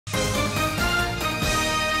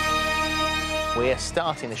We are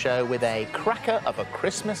starting the show with a cracker of a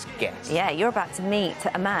Christmas guest. Yeah, you're about to meet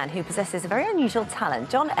a man who possesses a very unusual talent.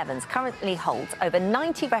 John Evans currently holds over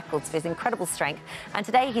 90 records for his incredible strength, and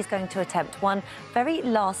today he's going to attempt one very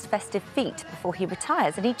last festive feat before he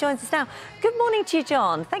retires, and he joins us now. Good morning to you,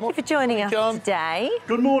 John. Thank you for joining us today.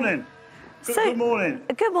 Good morning. Good morning.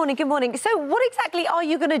 Good morning, good morning. So what exactly are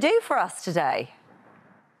you going to do for us today?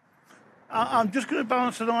 I'm just going to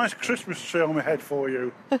balance a nice Christmas tree on my head for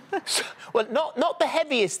you. Well, not the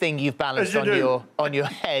heaviest thing you've balanced on your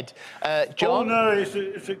head, John. Oh, no,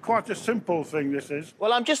 it's quite a simple thing, this is.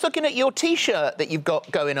 Well, I'm just looking at your T-shirt that you've got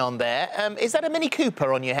going on there. Is that a Mini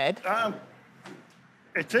Cooper on your head?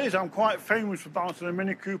 It is. I'm quite famous for balancing a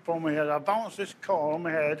Mini Cooper on my head. I balanced this car on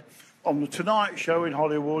my head on The Tonight Show in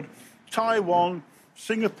Hollywood, Taiwan,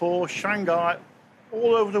 Singapore, Shanghai,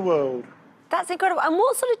 all over the world. That's incredible. And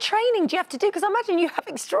what sort of training do you have to do? Because I imagine you have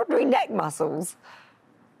extraordinary neck muscles.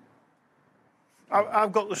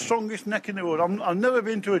 I've got the strongest neck in the world. I've never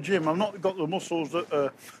been to a gym. I've not got the muscles that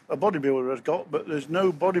a bodybuilder has got, but there's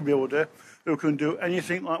no bodybuilder who can do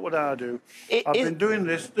anything like what I do. I've been doing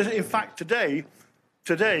this. In fact, today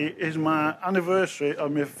is my anniversary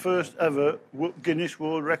of my first ever Guinness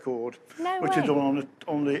World Record, which is done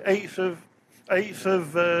on the 8th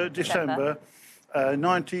of December.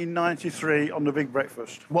 1993 on the Big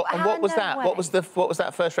Breakfast. What was that? What was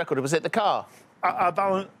that first record? Was it the car? I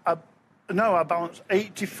balanced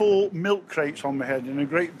 84 milk crates on my head in a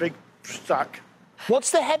great big stack.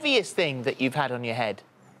 What's the heaviest thing that you've had on your head?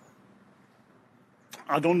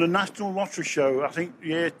 I done the National Lottery Show, I think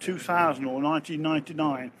year 2000 or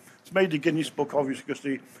 1999. It's made the Guinness Book, obviously, because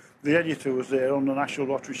the editor was there on the National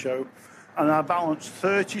Lottery Show. And I balanced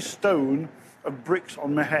 30 stone of bricks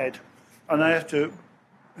on my head. And they had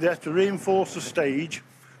to reinforce the stage,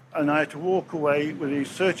 and I had to walk away with these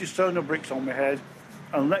 30 stone of bricks on my head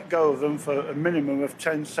and let go of them for a minimum of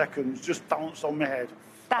 10 seconds, just balanced on my head.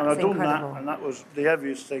 That's and I've done incredible. that, and that was the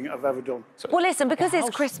heaviest thing I've ever done. Well, listen, because it's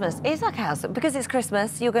Christmas, it's like a house. Because it's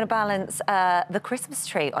Christmas, you're going to balance the Christmas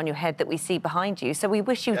tree on your head that we see behind you. So we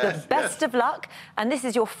wish you the best of luck, and this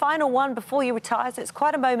is your final one before you retire, so it's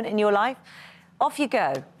quite a moment in your life. Off you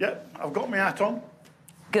go. Yeah, I've got my hat on.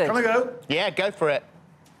 Good. Can I go? Yeah, go for it.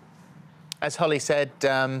 As Holly said,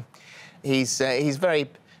 he's very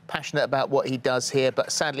passionate about what he does here,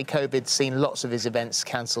 but sadly COVID's seen lots of his events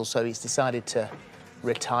cancelled, so he's decided to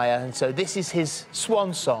retire. And so this is his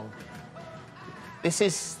swan song. This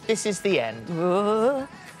is the end. Whoa,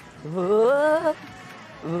 whoa,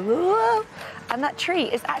 whoa. And that tree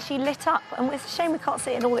is actually lit up, and it's a shame we can't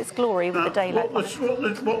see it in all its glory with the daylight. What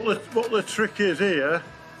the trick is here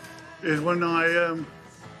is when I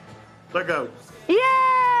let go.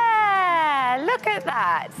 Yeah! Look at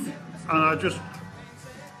that. And I just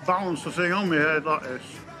balance the thing on my head like this.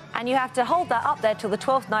 And you have to hold that up there till the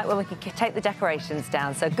 12th night when we can take the decorations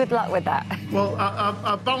down, so good luck with that. Well,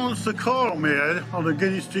 I balanced the car on my head on the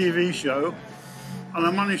Guinness TV show, and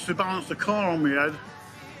I managed to balance the car on my head,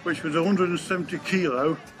 which was 170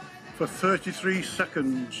 kilo, for 33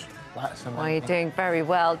 seconds. That's amazing. Well, you're doing very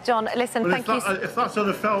well. John, listen, thank you. If that's how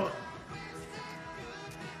I felt...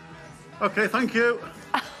 OK, thank you.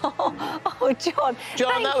 Oh, John,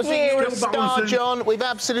 John, that was it. You're a star, John. We've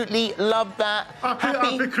absolutely loved that.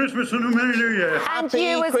 Happy Christmas and a Merry New Year. And happy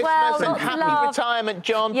you as Christmas well. and happy retirement,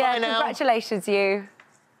 John. Yeah, bye now. Congratulations, you.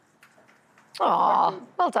 Oh,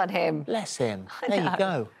 well done him. Bless him. There you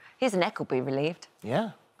go. His neck will be relieved.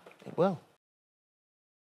 Yeah, it will.